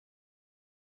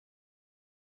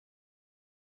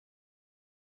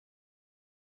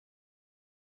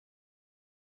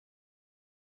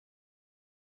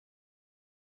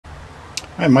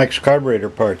Hi, Mike's Carburetor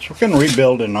Parts. We're going to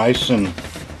rebuild an Aisan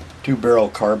 2-barrel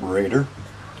carburetor.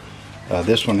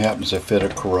 This one happens to fit a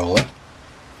Corolla.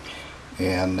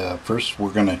 And first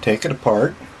we're going to take it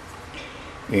apart.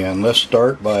 And let's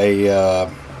start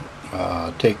by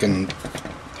taking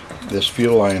this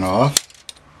fuel line off.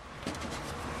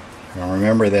 Now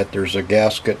remember that there's a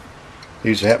gasket.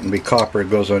 These happen to be copper. It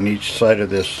goes on each side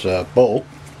of this bolt.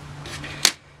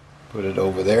 Put it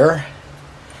over there.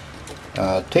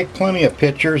 Take plenty of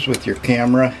pictures with your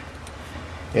camera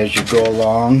as you go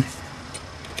along.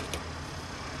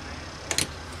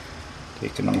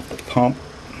 Taking off the pump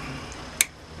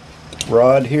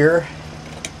rod here.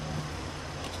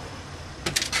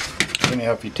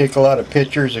 Anyhow, if you take a lot of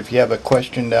pictures, if you have a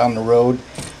question down the road,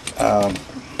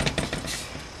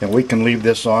 then we can leave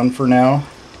this on for now.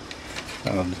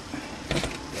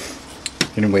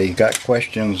 Anyway, you got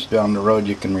questions down the road,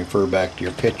 you can refer back to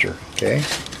your picture. Okay.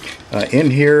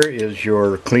 In here is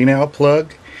your clean out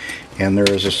plug, and there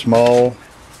is a small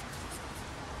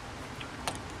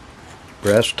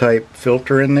brass type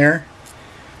filter in there.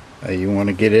 You want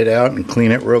to get it out and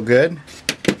clean it real good.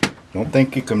 Don't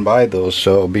think you can buy those,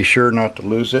 so be sure not to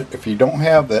lose it. If you don't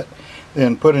have that,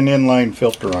 then put an inline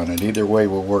filter on it. Either way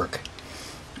will work.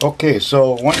 Okay,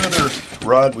 so one other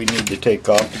rod we need to take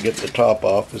off to get the top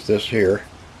off is this here.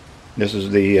 This is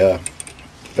the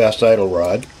fast idle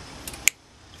rod.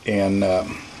 And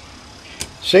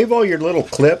save all your little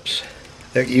clips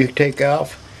that you take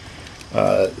off.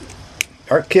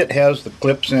 Our kit has the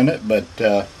clips in it, but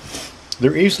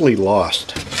they're easily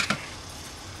lost.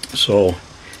 So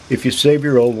if you save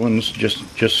your old ones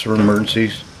just for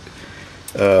emergencies,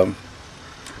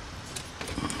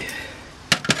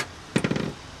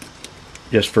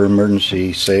 just for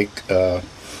emergency sake,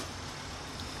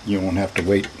 you won't have to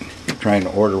wait trying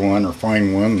to order one or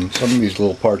find one, and some of these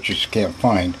little parts you just can't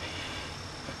find.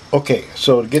 Okay,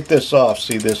 so to get this off,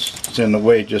 see this is in the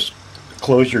way, just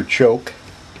close your choke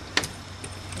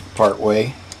part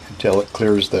way until it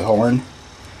clears the horn,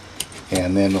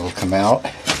 and then it'll come out.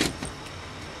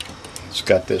 It's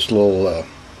got this little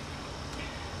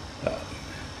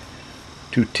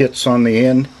two tits on the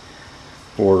end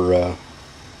for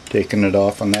taking it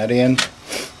off on that end.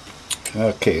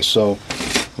 Okay, so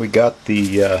we got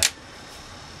the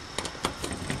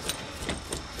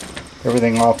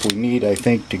everything off we need, I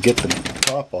think, to get the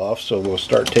top off. So we'll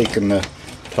start taking the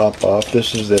top off.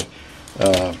 This is the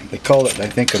they call it, I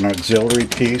think, an auxiliary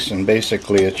piece, and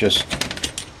basically it's just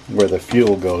where the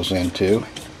fuel goes into.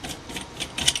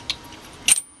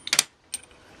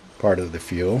 Part of the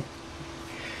fuel.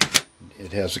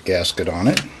 It has a gasket on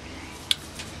it.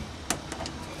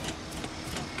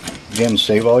 Again,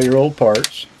 save all your old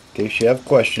parts in case you have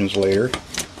questions later.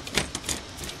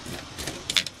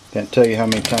 Can't tell you how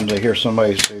many times I hear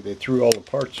somebody say they threw all the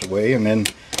parts away, and then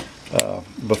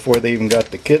before they even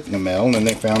got the kit in the mail, and then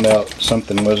they found out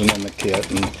something wasn't in the kit,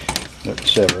 and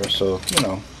etc. So, you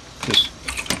know, just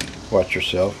watch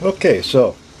yourself. Okay,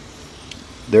 so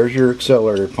there's your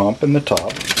accelerator pump in the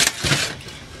top.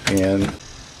 And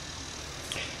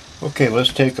okay,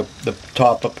 let's take the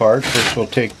top apart. First we'll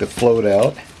take the float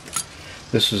out.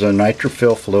 This is a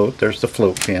nitrofill float. There's the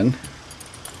float pin.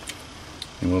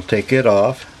 And we'll take it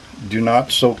off. Do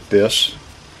not soak this.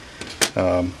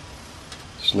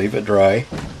 Just leave it dry.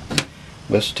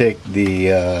 Let's take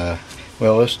the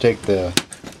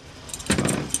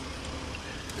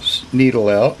needle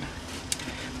out.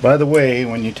 By the way,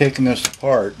 when you're taking this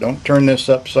apart, don't turn this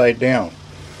upside down,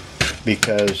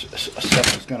 because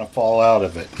stuff is going to fall out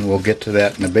of it, and we'll get to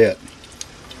that in a bit.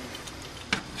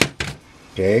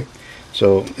 Okay,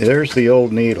 so there's the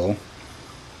old needle.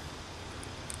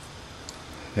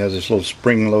 It has this little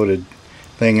spring-loaded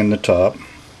thing in the top.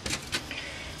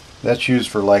 That's used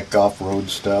for like off-road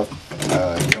stuff.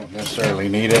 You don't necessarily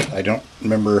need it. I don't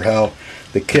remember how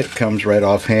the kit comes right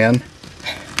offhand.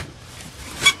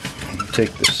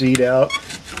 Take the seat out.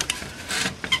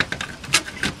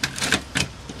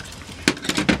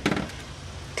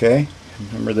 Okay,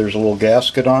 remember there's a little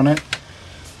gasket on it.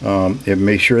 And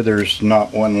make sure there's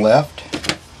not one left.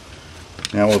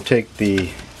 Now we'll take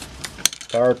the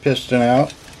power piston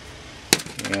out,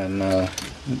 and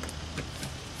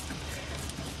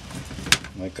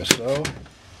like so.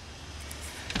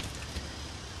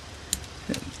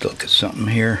 Let's look at something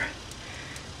here.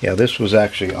 Yeah, this was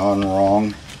actually on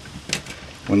wrong.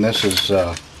 When this is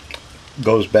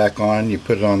goes back on, you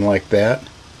put it on like that.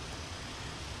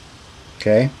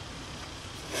 Okay.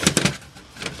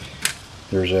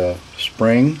 There's a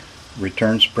spring,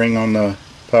 return spring on the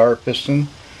power piston.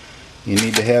 You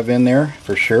need to have in there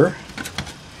for sure.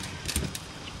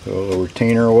 Put a little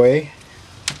retainer away.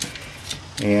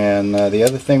 And the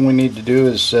other thing we need to do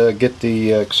is get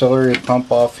the accelerator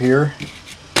pump off here.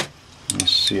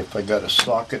 Let's see if I got a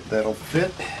socket that'll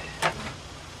fit.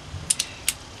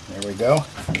 There we go.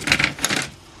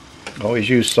 Always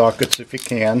use sockets if you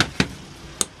can.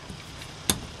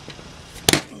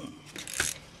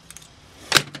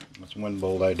 That's one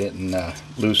bolt I didn't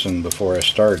loosen before I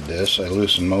started this. I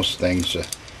loosen most things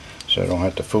so I don't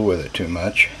have to fool with it too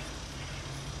much.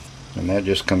 And that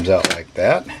just comes out like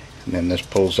that. And then this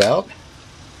pulls out.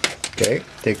 Okay,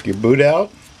 take your boot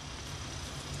out.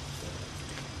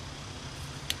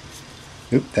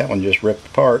 Oop, that one just ripped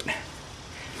apart.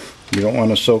 You don't want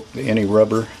to soak any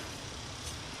rubber.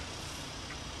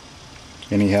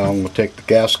 Anyhow, we'll take the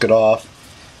gasket off.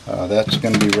 That's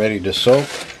going to be ready to soak.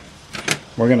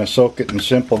 We're going to soak it in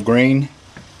simple green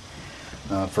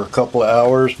for a couple of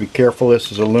hours. Be careful,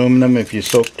 this is aluminum. If you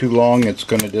soak too long, it's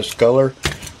going to discolor.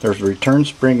 There's a return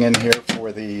spring in here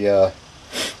for the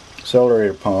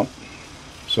accelerator pump,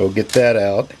 so get that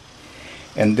out.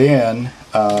 And then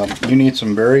you need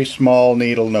some very small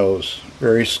needle nose,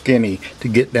 very skinny, to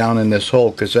get down in this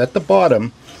hole, because at the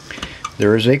bottom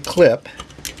there is a clip.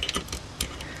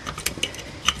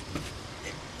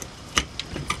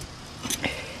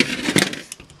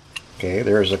 Okay,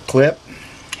 there's a clip,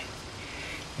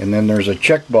 and then there's a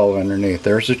check ball underneath.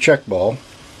 There's a check ball.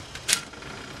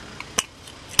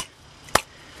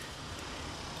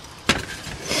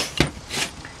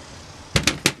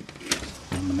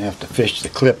 I'm going to have to fish the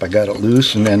clip. I got it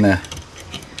loose and then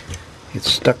it's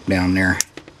stuck down there.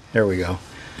 There we go.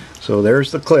 So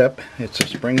there's the clip. It's a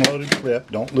spring-loaded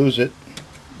clip. Don't lose it.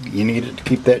 You need it to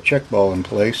keep that check ball in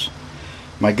place.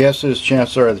 My guess is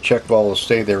chances are the check ball will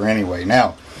stay there anyway.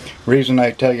 Now, reason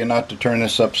I tell you not to turn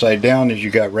this upside down is you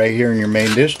got right here in your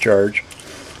main discharge,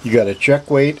 you got a check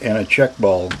weight and a check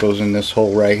ball that goes in this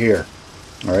hole right here.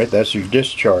 Alright, that's your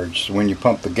discharge. So when you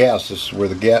pump the gas, this is where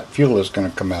the fuel is going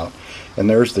to come out. And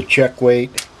there's the check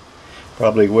weight,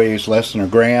 probably weighs less than a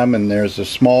gram, and there's a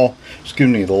small,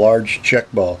 the large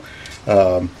check ball.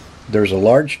 There's a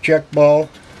large check ball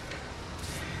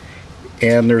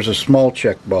and there's a small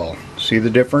check ball. See the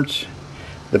difference?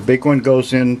 The big one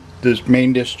goes in this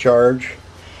main discharge,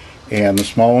 and the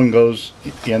small one goes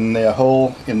in the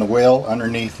hole in the well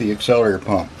underneath the accelerator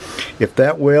pump. If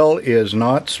that well is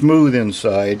not smooth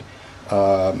inside,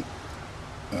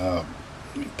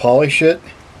 polish it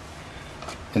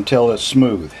until it's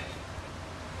smooth.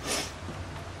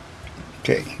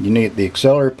 Okay, the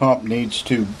accelerator pump needs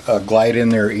to glide in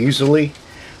there easily.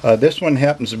 This one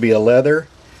happens to be a leather.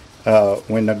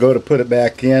 When I go to put it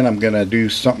back in, I'm going to do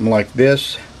something like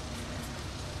this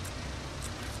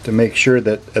to make sure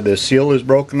that the seal is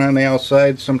broken on the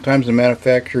outside. Sometimes the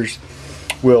manufacturers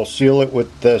will seal it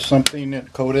with something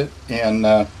and coat it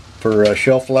and for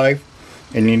shelf life,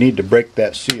 and you need to break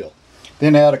that seal.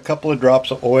 Then add a couple of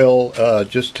drops of oil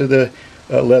just to the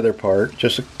leather part,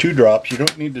 just 2 drops. You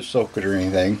don't need to soak it or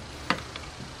anything.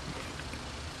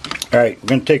 Alright, we're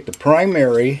going to take the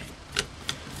primary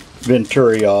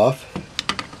venturi off.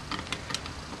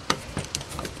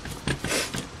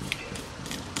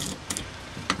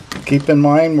 Keep in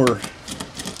mind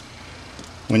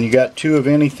when you got 2 of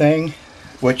anything,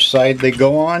 which side they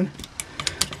go on.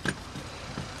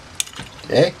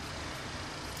 Okay,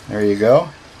 there you go.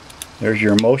 There's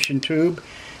your motion tube,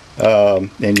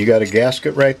 and you got a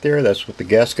gasket right there. That's what the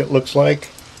gasket looks like.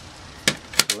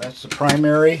 So that's the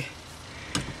primary.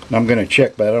 And I'm going to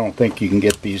check, but I don't think you can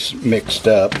get these mixed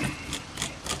up. I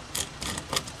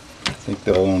think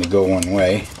they'll only go one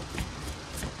way.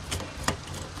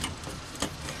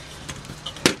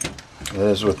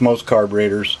 As with most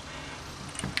carburetors.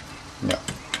 Yeah.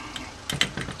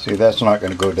 See, that's not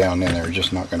going to go down in there. It's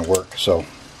just not going to work. So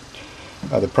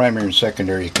the primary and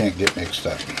secondary you can't get mixed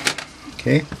up.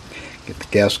 Okay, get the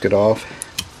gasket off.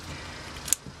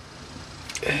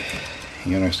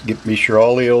 You know, be sure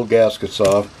all the old gaskets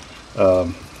off,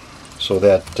 so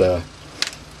that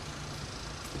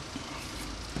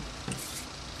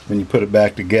when you put it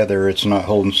back together, it's not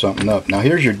holding something up. Now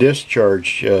here's your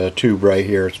discharge tube right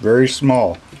here. It's very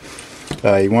small.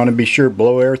 You want to be sure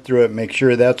blow air through it, make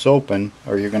sure that's open,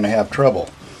 or you're going to have trouble.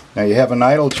 Now you have an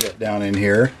idle jet down in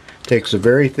here. Takes a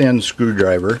very thin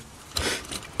screwdriver.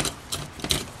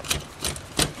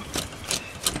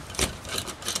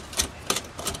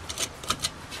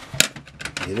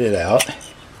 Get it out,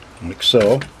 like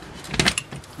so.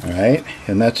 Alright,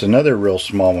 and that's another real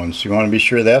small one, so you want to be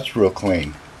sure that's real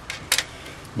clean.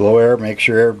 Blow air, make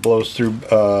sure air blows through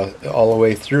all the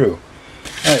way through.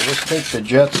 Alright, let's take the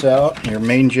jets out, your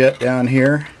main jet down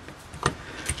here.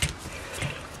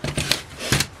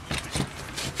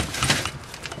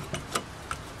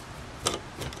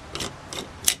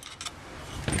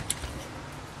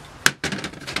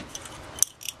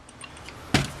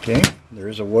 Okay, there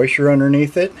is a washer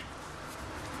underneath it.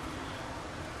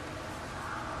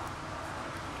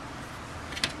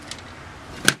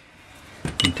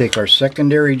 And take our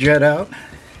secondary jet out.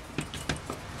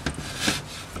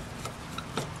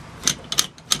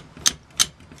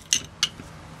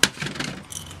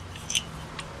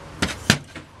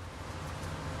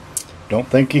 Don't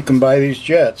think you can buy these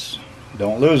jets.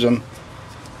 Don't lose them.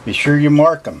 Be sure you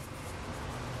mark them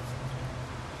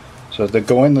so they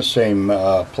go in the same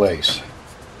place.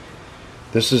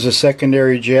 This is a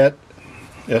secondary jet.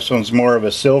 This one's more of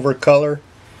a silver color.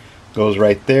 Goes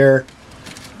right there.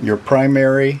 Your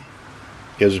primary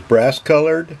is brass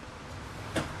colored.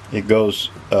 It goes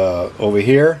over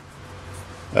here.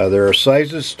 There are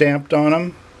sizes stamped on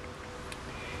them.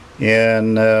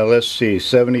 And let's see,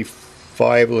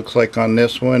 75 looks like on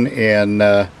this one. And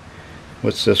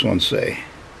what's this one say?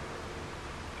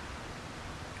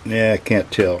 Yeah, I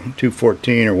can't tell.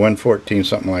 214 or 114,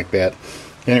 something like that.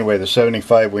 Anyway, the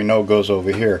 75 we know goes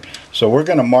over here. So we're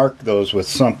going to mark those with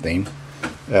something,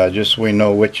 just so we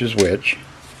know which is which.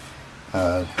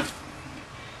 You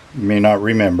may not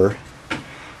remember.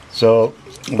 So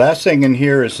last thing in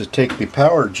here is to take the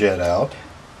power jet out.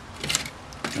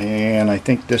 And I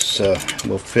think this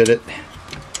will fit it.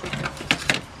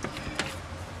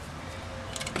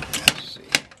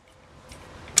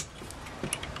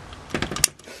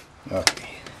 Okay.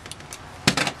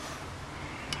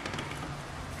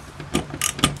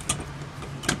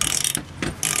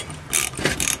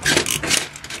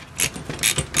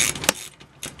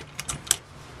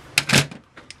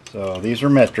 So these are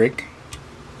metric,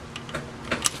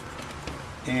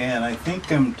 and I think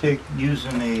I'm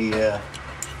using a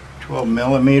 12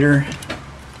 millimeter,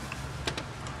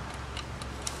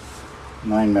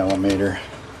 9 millimeter.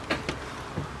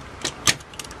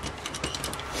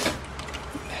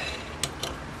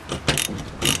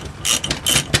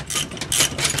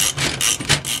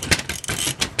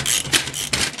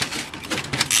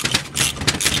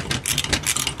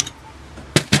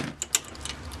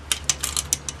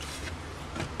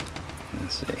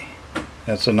 Let's see,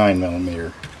 that's a 9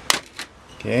 millimeter.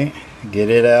 Okay, get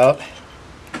it out.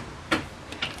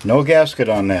 No gasket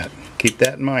on that. Keep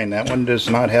that in mind. That one does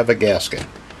not have a gasket.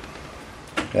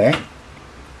 Okay,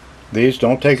 these,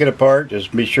 don't take it apart.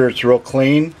 Just be sure it's real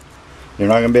clean. You're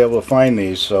not going to be able to find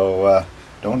these, so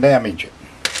don't damage it.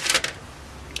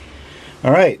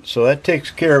 Alright, so that takes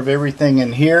care of everything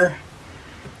in here.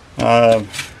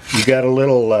 You got a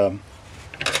little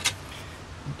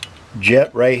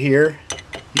jet right here.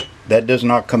 That does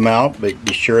not come out, but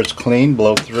be sure it's clean.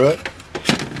 Blow through it.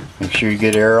 Make sure you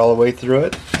get air all the way through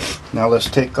it. Now let's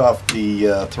take off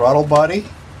the throttle body.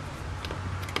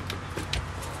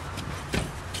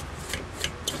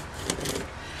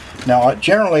 Now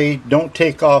generally don't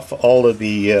take off all of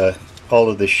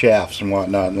the shafts and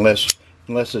whatnot unless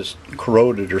it's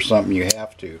corroded or something. You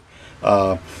have to.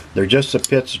 They're just the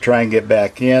pits to try and get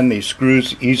back in. These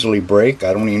screws easily break.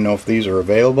 I don't even know if these are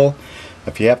available.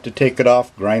 If you have to take it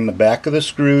off, grind the back of the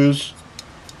screws,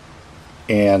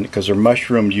 and because they're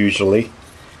mushroomed usually,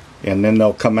 and then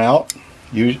they'll come out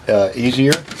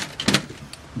easier.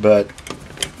 But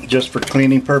just for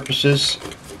cleaning purposes,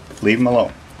 leave them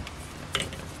alone.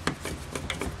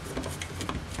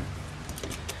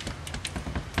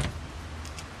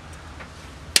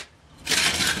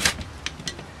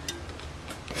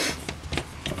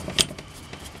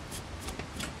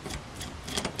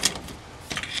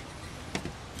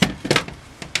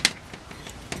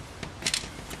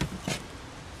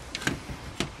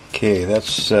 Okay,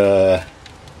 that's the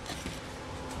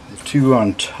two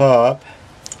on top.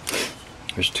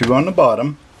 There's two on the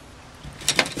bottom.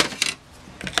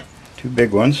 Two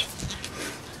big ones.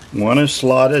 One is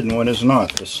slotted and one is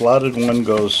not. The slotted one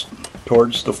goes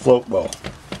towards the float bow.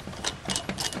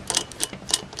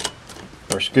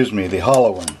 Or excuse me, the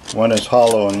hollow one. One is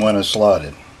hollow and one is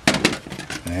slotted.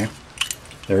 Okay.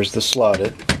 There's the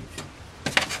slotted.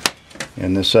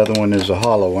 And this other one is a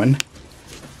hollow one.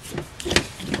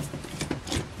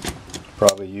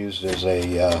 Probably used as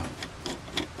a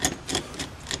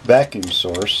vacuum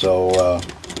source, so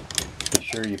be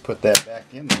sure you put that back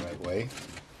in the right way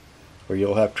or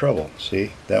you'll have trouble.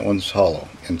 See, that one's hollow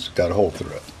and it's got a hole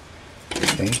through it.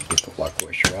 Okay, get the lock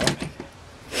washer out.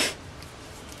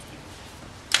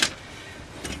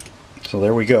 So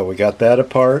there we go, we got that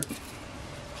apart,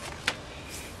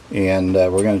 and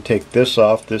we're going to take this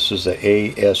off. This is the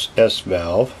ASS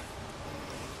valve.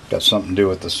 Got something to do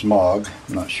with the smog,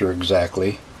 I'm not sure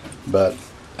exactly, but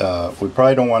we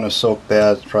probably don't want to soak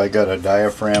that. It's probably got a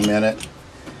diaphragm in it,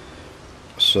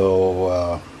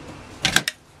 so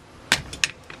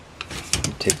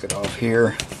take it off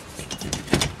here.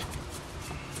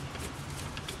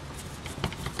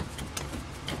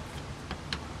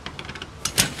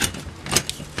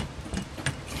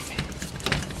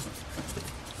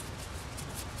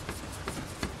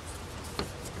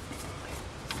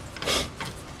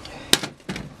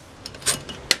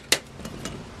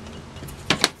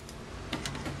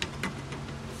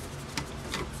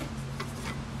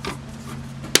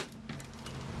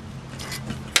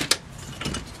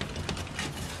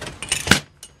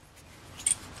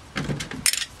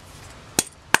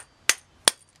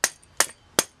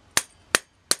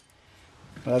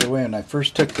 By the way, when I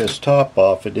first took this top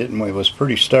off, it was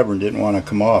pretty stubborn, didn't want to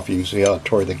come off. You can see how it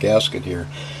tore the gasket here.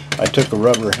 I took a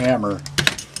rubber hammer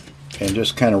and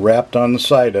just kind of wrapped on the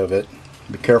side of it.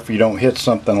 Be careful you don't hit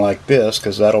something like this,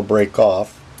 because that'll break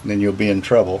off, then you'll be in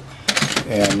trouble.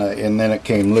 And then it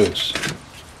came loose.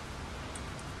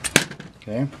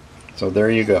 Okay, so there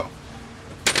you go.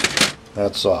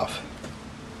 That's off.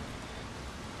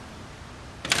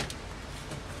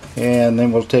 And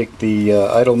then we'll take the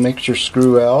idle mixture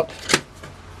screw out.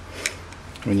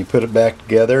 When you put it back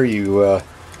together, you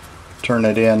turn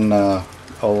it in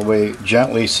all the way,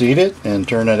 gently seat it and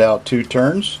turn it out 2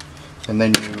 turns, and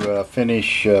then you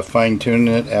finish fine-tuning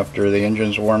it after the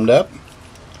engine's warmed up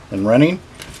and running.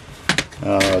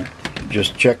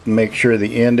 Just check to make sure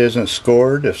the end isn't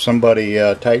scored. If somebody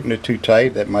tightened it too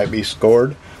tight, that might be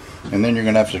scored, and then you're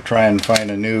going to have to try and find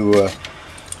a new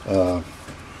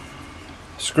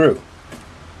screw.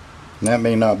 And that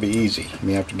may not be easy. You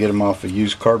may have to get them off a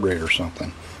used carburetor or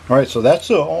something. Alright, so that's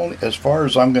the only, as far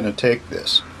as I'm going to take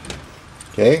this.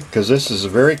 Okay, because this is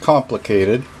very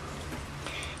complicated,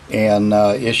 and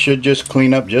it should just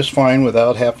clean up just fine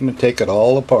without having to take it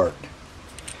all apart.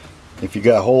 If you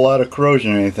got a whole lot of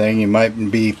corrosion or anything, you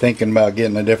might be thinking about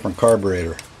getting a different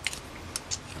carburetor.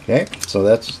 Okay, so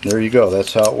there you go.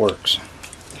 That's how it works.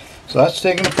 So that's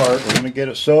taken apart. We're going to get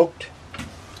it soaked,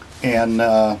 and you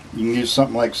can use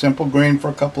something like Simple Green for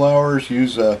a couple hours.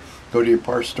 Go to your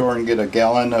parts store and get a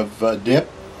gallon of dip.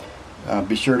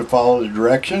 Be sure to follow the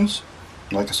directions.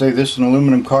 Like I say, this is an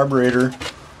aluminum carburetor,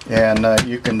 and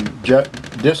you can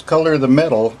discolor the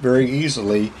metal very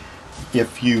easily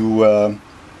if you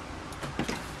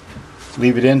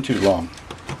leave it in too long.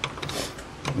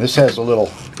 This has a little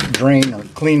drain or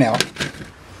clean out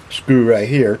screw right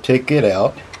here. Take it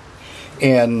out,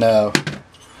 and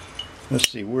let's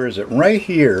see, where is it? Right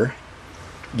here,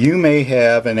 you may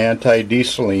have an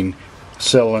anti-dieseling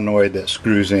solenoid that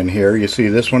screws in here. You see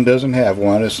this one doesn't have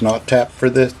one. It's not tapped for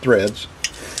the threads,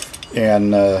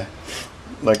 and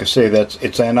like I say,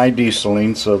 it's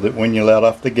anti-dieseling, so that when you let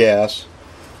off the gas,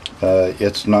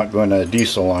 it's not going to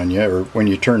diesel on you, or when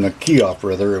you turn the key off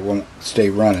rather, it won't stay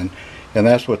running. And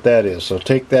that's what that is. So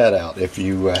take that out if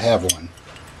you have one.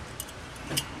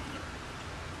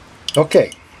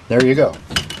 Okay, there you go.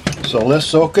 So let's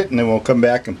soak it, and then we'll come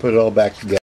back and put it all back together.